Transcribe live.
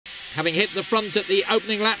having hit the front at the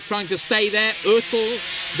opening lap, trying to stay there. Ottl,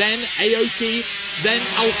 then Aoki, then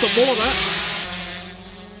alzamora.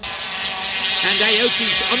 And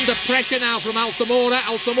Aoki's under pressure now from alzamora.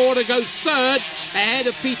 Alzamora goes third, ahead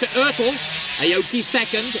of Peter Ottl. Aoki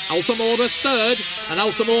second, alzamora third, and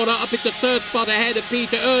alzamora up into third spot ahead of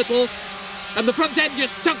Peter Ottl. And the front end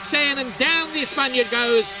just tucks in, and down the Spaniard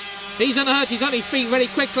goes. He's unhurt, he's on his feet very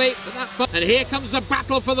quickly. And here comes the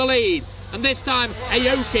battle for the lead. And this time,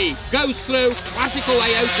 Aoki goes through. Classical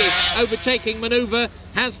Aoki overtaking manoeuvre.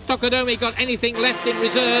 Has Tokudome got anything left in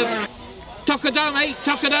reserve? Tokudome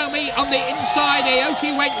on the inside.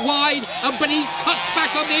 Aoki went wide, but he cuts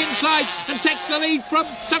back on the inside and takes the lead from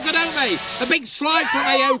Tokudome. A big slide from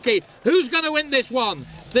Aoki. Who's going to win this one?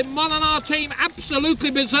 The Monanar team absolutely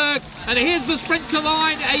berserk, and here's the sprint to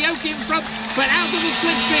line. Aoki in front, but out of the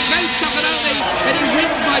slipstream goes Tokudome, and he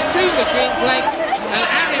wins by 2 machines length. And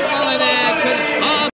Aaron Monanar can